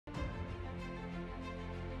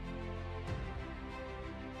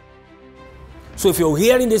So if you're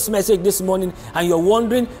hearing this message this morning and you're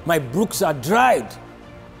wondering, my brooks are dried,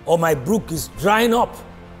 or my brook is drying up,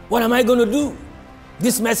 what am I going to do?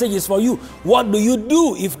 This message is for you. What do you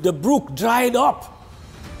do if the brook dried up?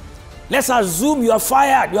 Let's assume you are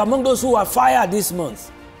fired. You're among those who are fired this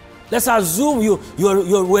month. Let's assume you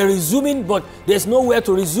were resuming, but there's nowhere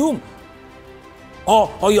to resume.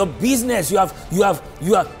 Or your business,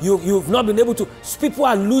 you've not been able to. People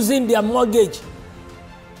are losing their mortgage.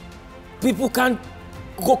 People can't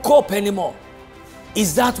cope anymore.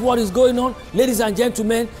 Is that what is going on? Ladies and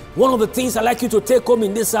gentlemen, one of the things I'd like you to take home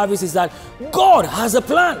in this service is that God has a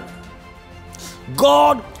plan.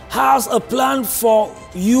 God has a plan for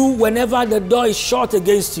you whenever the door is shut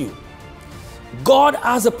against you. God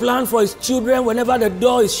has a plan for his children whenever the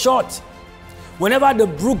door is shut. Whenever the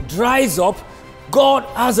brook dries up, God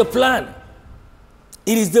has a plan.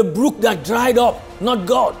 It is the brook that dried up, not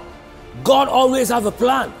God. God always has a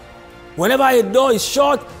plan. Whenever a door is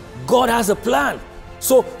shut, God has a plan.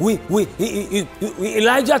 So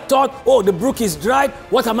Elijah thought, oh, the brook is dried.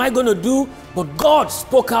 What am I going to do? But God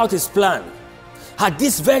spoke out his plan. At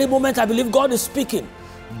this very moment, I believe God is speaking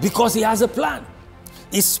because he has a plan.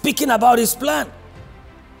 He's speaking about his plan.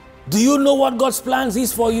 Do you know what God's plans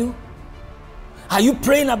is for you? Are you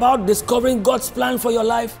praying about discovering God's plan for your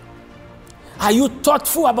life? Are you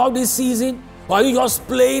thoughtful about this season? Or are you just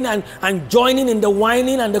playing and joining in the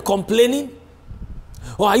whining and the complaining?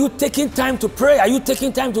 Or are you taking time to pray? Are you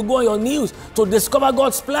taking time to go on your knees to discover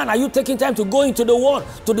God's plan? Are you taking time to go into the Word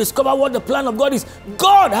to discover what the plan of God is?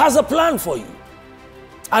 God has a plan for you.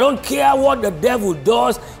 I don't care what the devil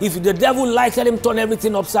does. If the devil likes, let him turn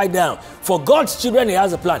everything upside down. For God's children, he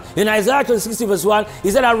has a plan. In Isaiah 60 verse 1,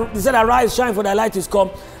 he said, arise, shine, for thy light is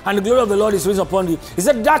come, and the glory of the Lord is risen upon thee. He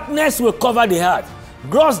said, darkness will cover the heart.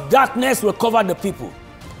 Gross darkness will cover the people.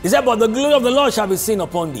 He said, but the glory of the Lord shall be seen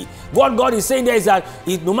upon thee. What God is saying there is that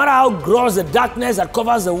no matter how gross the darkness that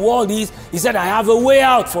covers the world is, he said, I have a way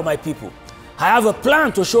out for my people. I have a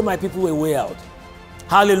plan to show my people a way out.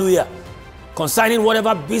 Hallelujah. Concerning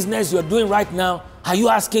whatever business you're doing right now, are you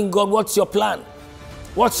asking God, what's your plan?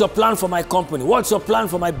 What's your plan for my company? What's your plan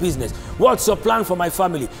for my business? What's your plan for my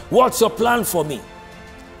family? What's your plan for me?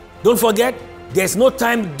 Don't forget, there's no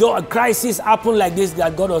time a crisis happen like this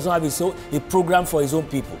that God does not have a program for his own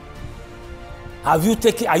people. Are you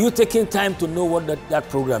taking time to know what that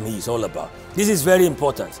program is all about? This is very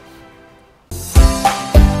important.